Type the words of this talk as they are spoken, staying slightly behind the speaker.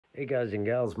Hey guys and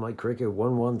gals, Mike Cricket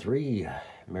 113.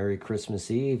 Merry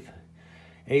Christmas Eve.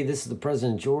 Hey, this is the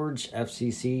President George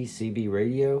FCC CB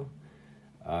radio.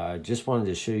 Just wanted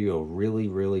to show you a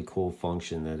really cool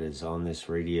function that is on this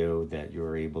radio that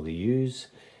you're able to use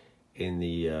in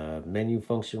the menu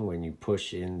function when you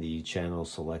push in the channel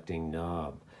selecting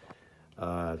knob.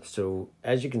 So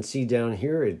as you can see down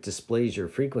here, it displays your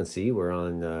frequency. We're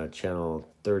on channel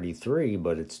 33,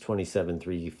 but it's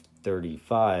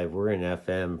 27335. We're in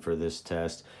FM for this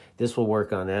test. This will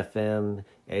work on FM,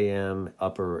 AM,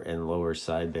 upper and lower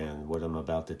sideband, what I'm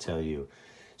about to tell you.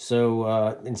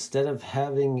 So instead of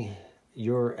having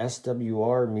your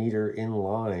SWR meter in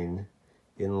line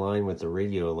with the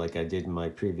radio like I did in my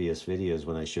previous videos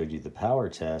when I showed you the power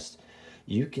test,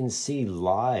 you can see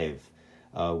live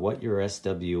what your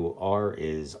SWR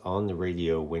is on the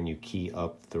radio when you key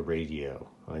up the radio.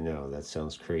 I know, that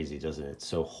sounds crazy, doesn't it?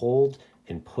 So hold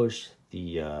and push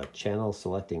the channel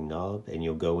selecting knob and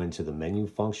you'll go into the menu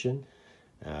function.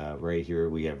 Right here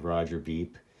we have Roger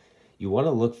Beep. You want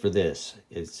to look for this.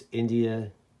 It's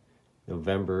India,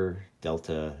 November,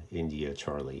 Delta, India,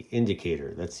 Charlie.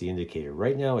 Indicator, that's the indicator.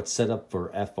 Right now it's set up for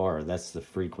FR, that's the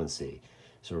frequency.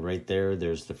 So right there,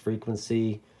 there's the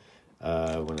frequency.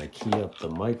 When I key up the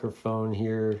microphone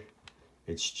here,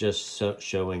 it's just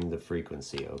showing the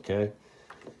frequency, okay?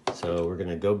 So we're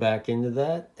gonna go back into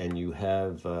that, and you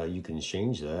have, you can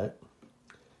change that.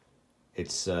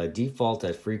 It's default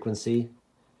at frequency.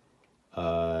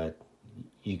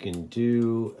 You can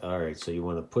do, all right, so you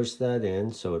wanna push that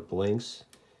in so it blinks.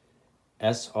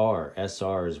 SR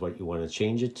is what you wanna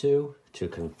change it to. To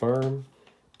confirm,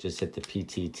 just hit the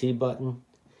PTT button.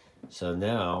 So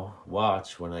now,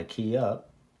 watch, when I key up,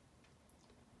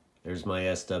 there's my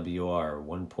SWR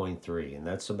 1.3, and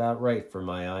that's about right for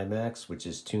my IMAX, which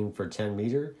is tuned for 10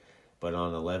 meter, but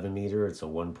on 11 meter, it's a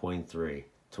 1.3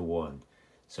 to 1.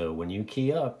 So when you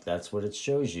key up, that's what it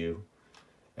shows you,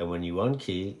 and when you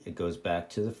unkey, it goes back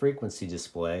to the frequency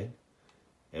display,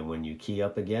 and when you key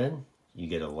up again, you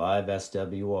get a live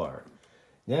SWR.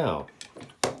 Now,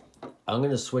 I'm going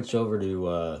to switch over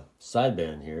to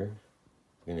sideband here.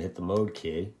 I'm going to hit the mode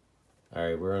key. All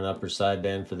right, we're on upper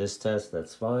sideband for this test.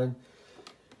 That's fine.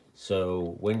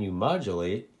 So when you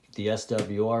modulate, the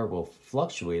SWR will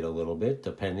fluctuate a little bit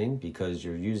depending because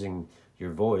you're using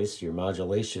your voice, your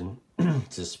modulation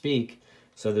to speak.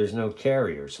 So there's no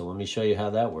carrier. So let me show you how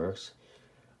that works.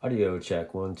 Audio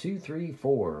check 1 2 3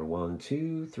 4 1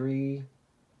 2 3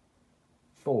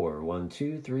 4 1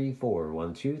 2 3 4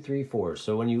 1 2 3 4.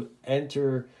 So when you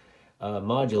enter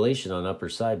modulation on upper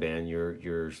sideband,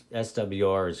 your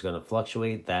SWR is going to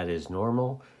fluctuate. That is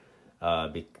normal,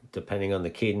 depending on the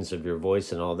cadence of your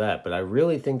voice and all that. But I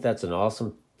really think that's an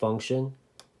awesome function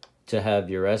to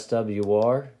have your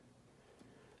SWR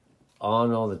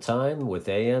on all the time. With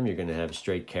AM, you're going to have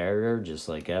straight carrier, just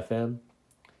like FM.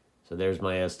 So there's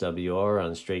my SWR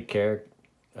on straight carrier,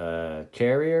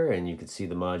 and you can see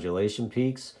the modulation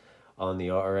peaks on the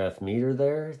RF meter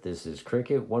there. This is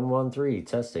Cricket 113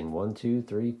 testing 1 2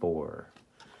 3 4.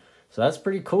 So that's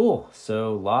pretty cool.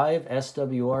 So live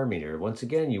SWR meter. Once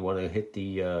again, you want to hit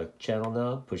the channel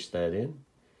knob, push that in.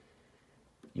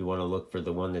 You want to look for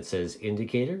the one that says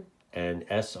indicator, and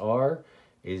SR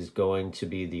is going to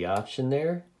be the option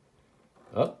there.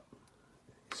 Oh,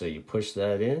 so you push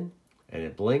that in and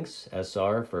it blinks.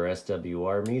 SR for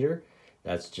SWR meter.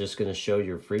 That's just going to show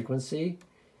your frequency.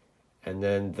 And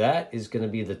then that is going to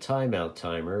be the timeout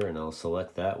timer, and I'll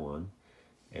select that one,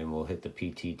 and we'll hit the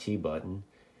PTT button.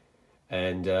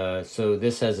 And so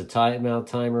this has a timeout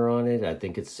timer on it. I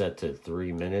think it's set to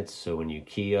 3 minutes, so when you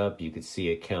key up, you could see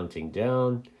it counting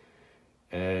down.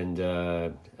 And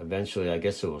eventually, I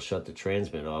guess it will shut the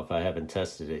transmit off. I haven't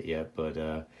tested it yet,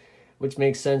 but which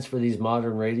makes sense for these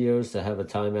modern radios to have a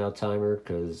timeout timer,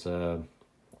 because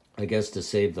I guess to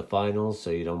save the finals so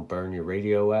you don't burn your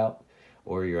radio out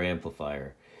or your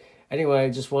amplifier. Anyway, I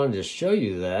just wanted to show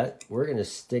you that. We're going to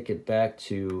stick it back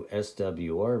to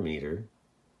SWR meter.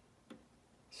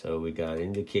 So we got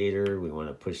indicator. We want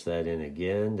to push that in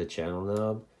again, the channel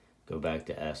knob. Go back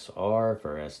to SR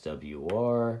for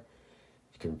SWR.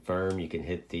 Confirm, you can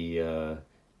hit the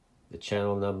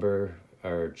channel number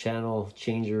or channel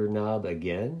changer knob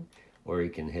again, or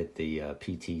you can hit the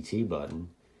PTT button.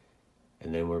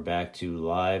 And then we're back to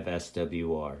live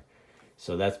SWR.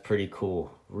 So that's pretty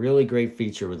cool. Really great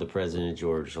feature with the President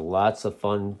George. Lots of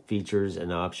fun features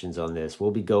and options on this. We'll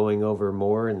be going over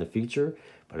more in the future,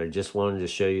 but I just wanted to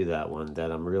show you that one that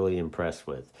I'm really impressed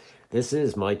with. This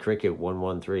is my Cricket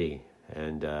 113,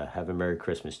 and have a Merry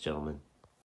Christmas, gentlemen.